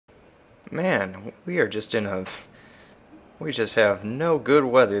Man, we are just in a... We just have no good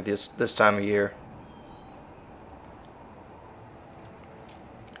weather this time of year.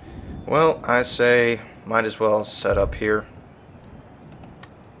 Well, I say might as well set up here.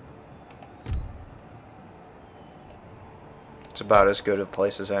 It's about as good a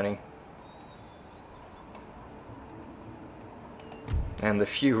place as any. And the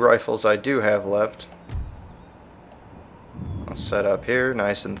few rifles I do have left, I'll set up here,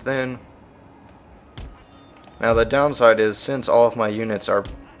 nice and thin. Now the downside is, since all of my units are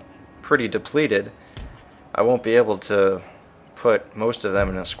pretty depleted, I won't be able to put most of them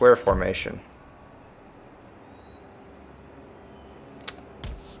in a square formation.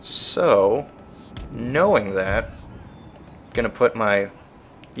 So, knowing that, I'm going to put my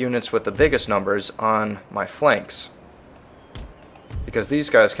units with the biggest numbers on my flanks. Because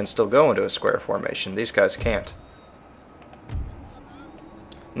these guys can still go into a square formation, these guys can't.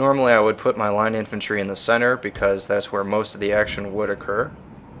 Normally I would put my line infantry in the center because that's where most of the action would occur.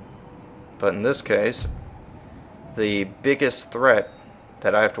 But in this case, the biggest threat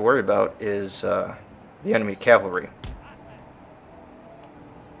that I have to worry about is the enemy cavalry.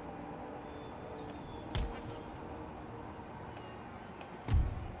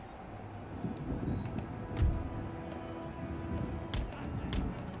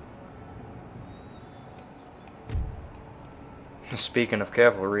 Speaking of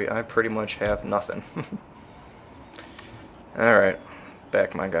cavalry, I pretty much have nothing. Alright,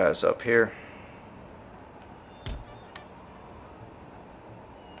 back my guys up here.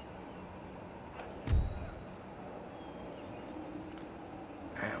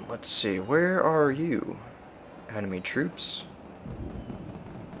 And let's see, where are you, enemy troops?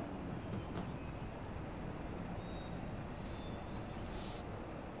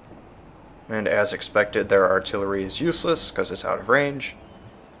 And as expected, their artillery is useless because it's out of range.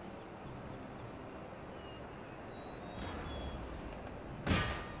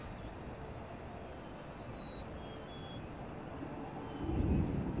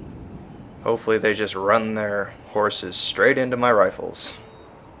 Hopefully they just run their horses straight into my rifles.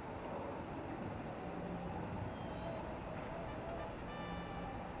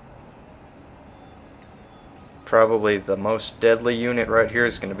 Probably the most deadly unit right here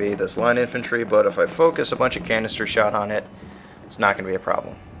is going to be this line infantry, but if I focus a bunch of canister shot on it, it's not going to be a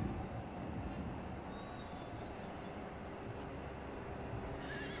problem.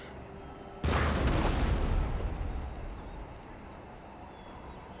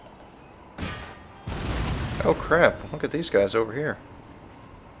 Oh crap, look at these guys over here.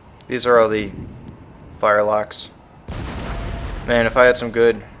 These are all the firelocks. Man, if I had some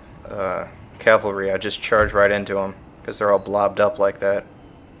good cavalry, I'd just charge right into them because they're all blobbed up like that.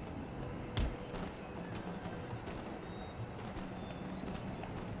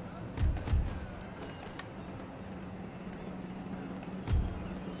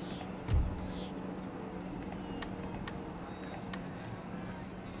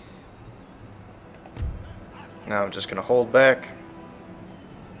 Now I'm just going to hold back,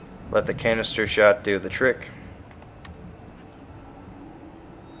 let the canister shot do the trick.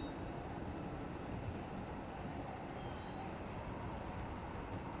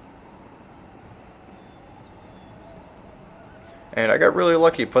 And I got really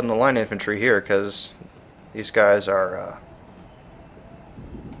lucky putting the line infantry here because these guys are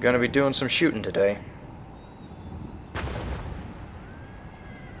going to be doing some shooting today.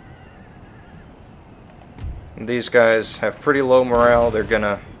 These guys have pretty low morale. They're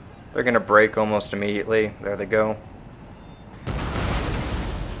gonna break almost immediately. There they go.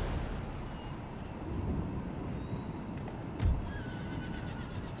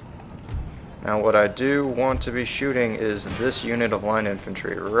 Now what I do want to be shooting is this unit of line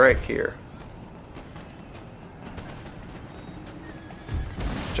infantry right here.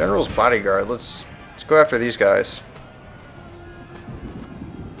 General's bodyguard. Let's go after these guys.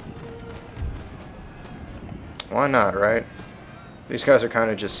 Why not, right? These guys are kind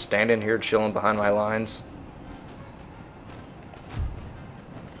of just standing here chilling behind my lines,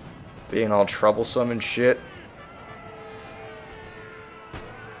 being all troublesome and shit.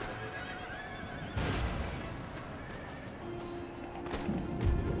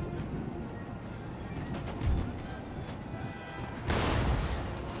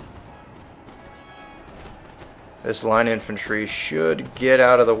 This line infantry should get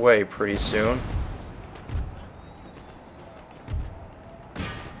out of the way pretty soon.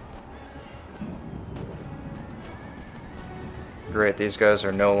 Great, these guys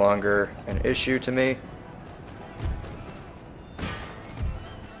are no longer an issue to me.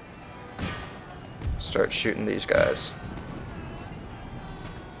 Start shooting these guys.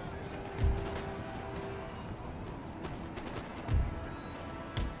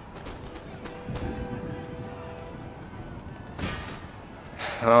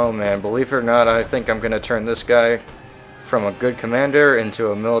 Oh man, believe it or not, I think I'm gonna turn this guy from a good commander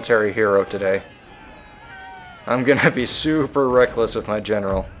into a military hero today. I'm gonna be super reckless with my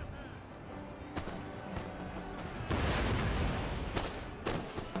general.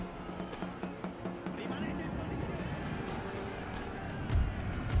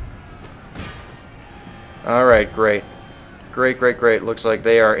 Alright, great. Great, great, great. Looks like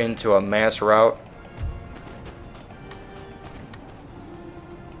they are into a mass rout.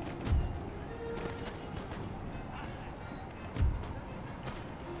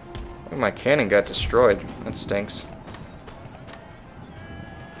 Oh, my cannon got destroyed. That stinks.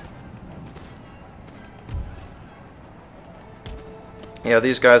 Yeah,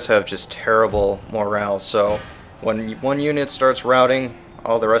 these guys have just terrible morale, so when one unit starts routing,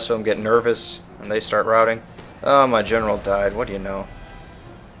 all the rest of them get nervous and they start routing. Oh, my general died. What do you know?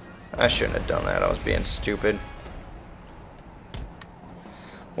 I shouldn't have done that. I was being stupid.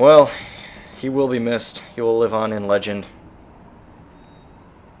 Well, he will be missed. He will live on in legend.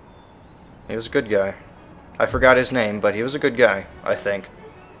 He was a good guy. I forgot his name, but he was a good guy, I think.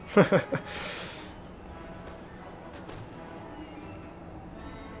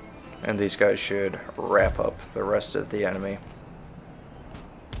 And these guys should wrap up the rest of the enemy.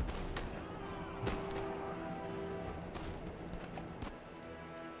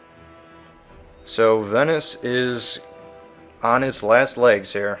 So Venice is on its last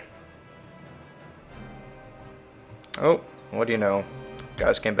legs here. Oh, what do you know?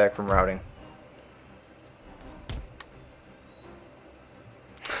 Guys came back from routing.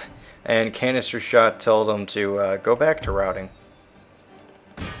 And canister shot told them to go back to routing.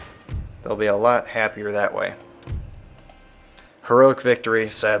 They'll be a lot happier that way. Heroic victory.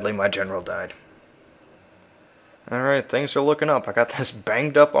 Sadly, my general died. Alright, things are looking up. I got this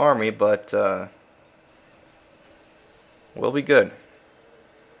banged up army, but we'll be good.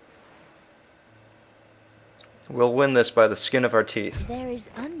 We'll win this by the skin of our teeth. There is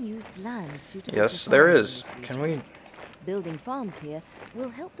unused land suitable. Yes, for there farming is. in this Can region. we... Building farms here will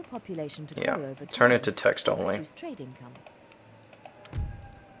help the population to Yeah, grow over time. turn it to text and only. produce trade income.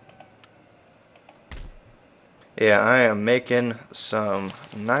 Yeah, I am making some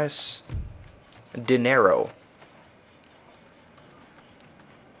nice dinero.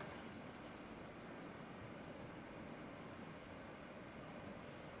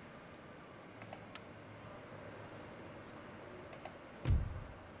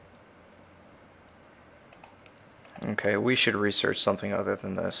 Okay, we should research something other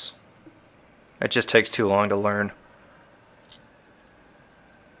than this. It just takes too long to learn.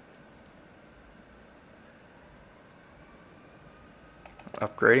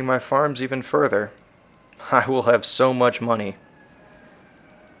 Upgrading my farms even further. I will have so much money.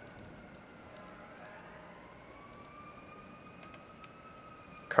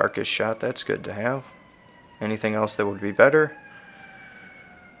 Carcass shot, that's good to have. Anything else that would be better?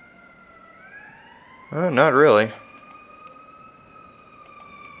 Not really.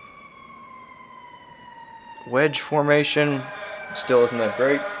 Wedge formation still isn't that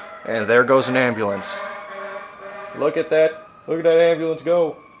great. And there goes an ambulance. Look at that. Look at that ambulance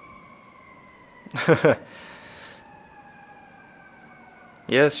go.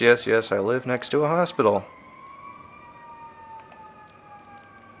 Yes, yes, yes, I live next to a hospital.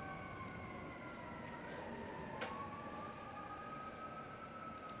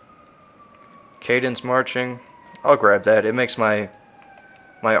 Cadence marching. I'll grab that. It makes my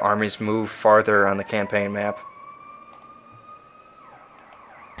armies move farther on the campaign map.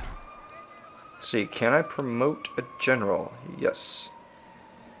 Let's see, can I promote a general? Yes.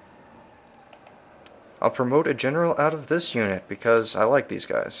 I'll promote a general out of this unit because I like these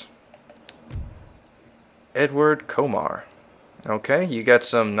guys. Edward Komar. Okay, you got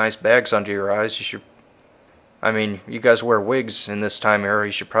some nice bags under your eyes. You should... I mean, you guys wear wigs in this time era.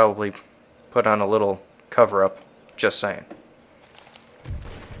 You should probably put on a little cover-up. Just saying.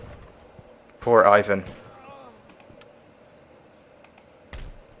 Poor Ivan.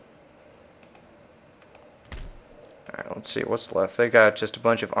 Alright, let's see what's left. They got just a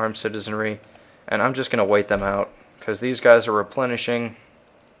bunch of armed citizenry, and I'm just going to wait them out, because these guys are replenishing.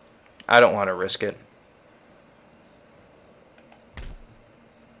 I don't want to risk it.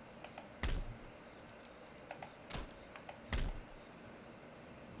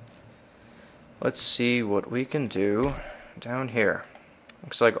 Let's see what we can do down here.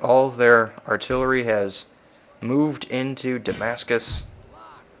 Looks like all of their artillery has moved into Damascus.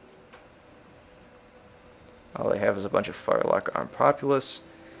 All they have is a bunch of Firelock armed populace,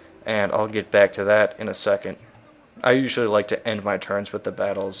 and I'll get back to that in a second. I usually like to end my turns with the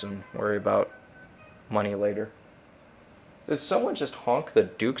battles and worry about money later. Did someone just honk the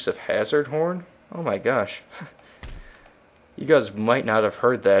Dukes of Hazzard horn? Oh my gosh. You guys might not have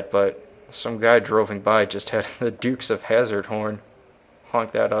heard that, but some guy driving by just had the Dukes of Hazzard horn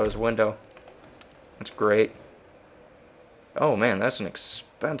honk that out his window. That's great. Oh man, that's an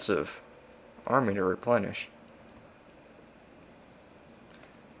expensive army to replenish.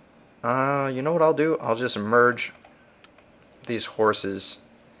 You know what I'll do? I'll just merge these horses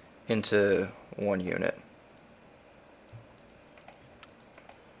into one unit.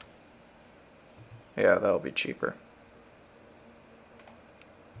 Yeah, that'll be cheaper.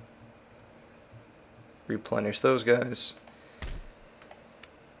 Replenish those guys.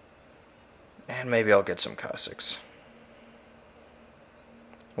 And maybe I'll get some Cossacks.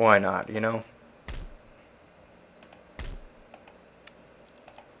 Why not, you know?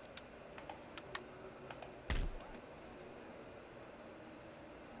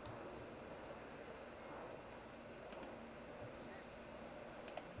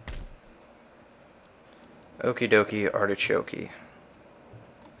 Okie dokie artichoke.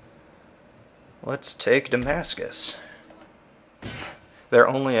 Let's take Damascus. Their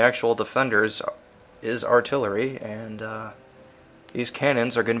only actual defenders is artillery, and these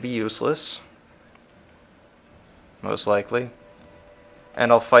cannons are going to be useless. Most likely.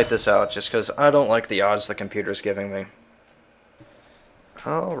 And I'll fight this out just because I don't like the odds the computer's giving me.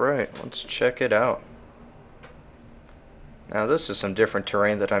 Alright, let's check it out. Now this is some different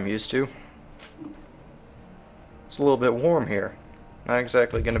terrain that I'm used to. It's a little bit warm here. Not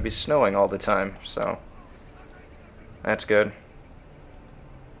exactly going to be snowing all the time, so that's good.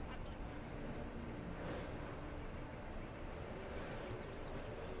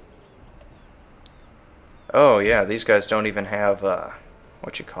 Oh yeah, these guys don't even have,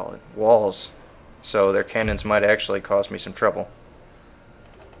 walls. So their cannons might actually cause me some trouble.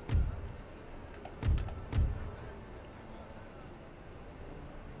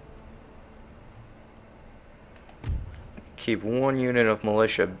 Keep one unit of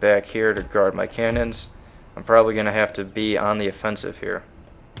militia back here to guard my cannons. I'm probably going to have to be on the offensive here.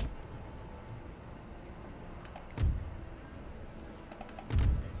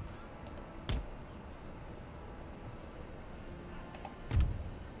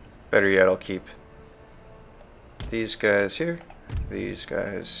 Better yet, I'll keep these guys here, these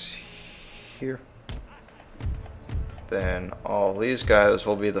guys here. Then all these guys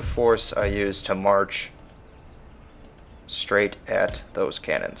will be the force I use to march straight at those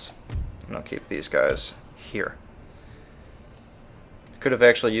cannons. And I'll keep these guys here. Could have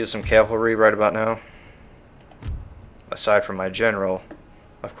actually used some cavalry right about now. Aside from my general,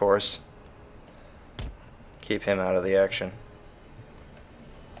 of course. Keep him out of the action.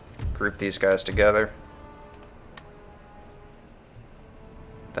 Group these guys together.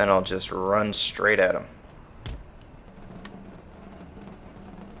 Then I'll just run straight at them.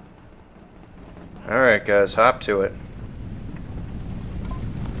 Alright guys, hop to it.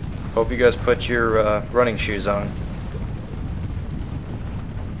 Hope you guys put your running shoes on.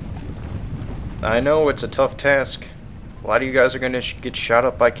 I know it's a tough task. A lot of you guys are going to get shot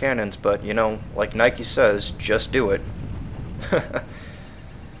up by cannons, but you know, like Nike says, just do it.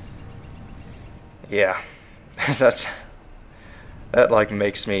 Yeah, that like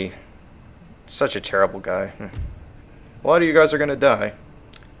makes me such a terrible guy. A lot of you guys are going to die.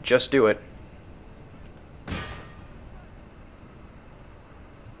 Just do it.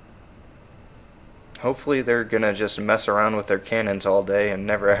 Hopefully they're gonna just mess around with their cannons all day and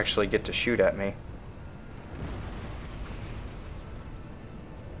never actually get to shoot at me.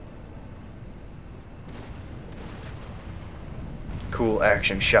 Cool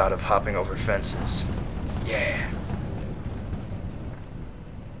action shot of hopping over fences. Yeah.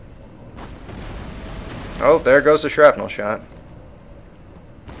 Oh, there goes the shrapnel shot.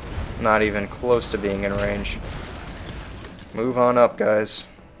 Not even close to being in range. Move on up, guys.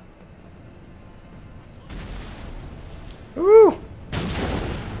 Woo!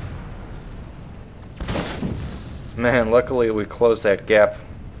 Man, luckily we closed that gap.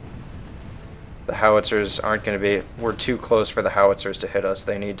 The howitzers aren't going to be... We're too close for the howitzers to hit us.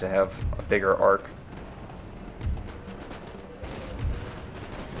 They need to have a bigger arc.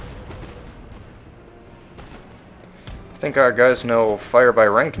 I think our guys know fire by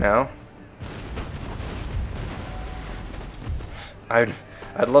rank now. I'd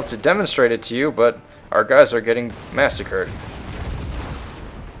love to demonstrate it to you, but our guys are getting massacred.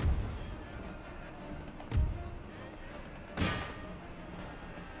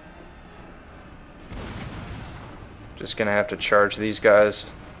 Just gonna have to charge these guys.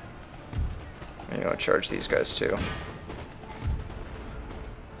 You know, charge these guys too.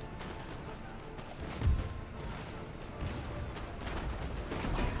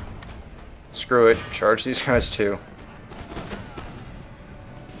 screw it. Charge these guys too.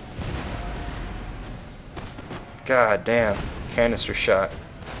 God damn. Canister shot.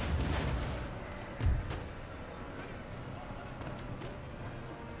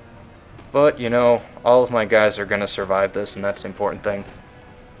 But, you know, all of my guys are going to survive this, and that's the important thing.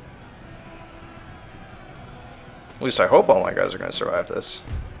 At least I hope all my guys are going to survive this.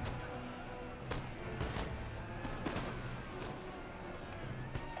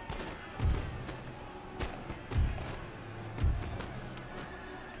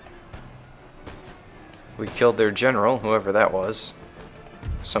 We killed their general, whoever that was.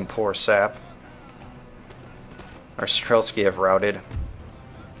 Some poor sap. Our Streltsky have routed.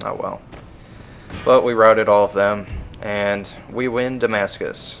 Oh well. But we routed all of them, and we win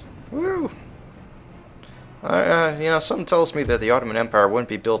Damascus. Woo! You know, something tells me that the Ottoman Empire wouldn't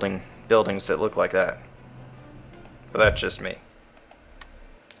be building buildings that look like that. But that's just me.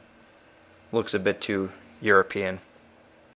 Looks a bit too European.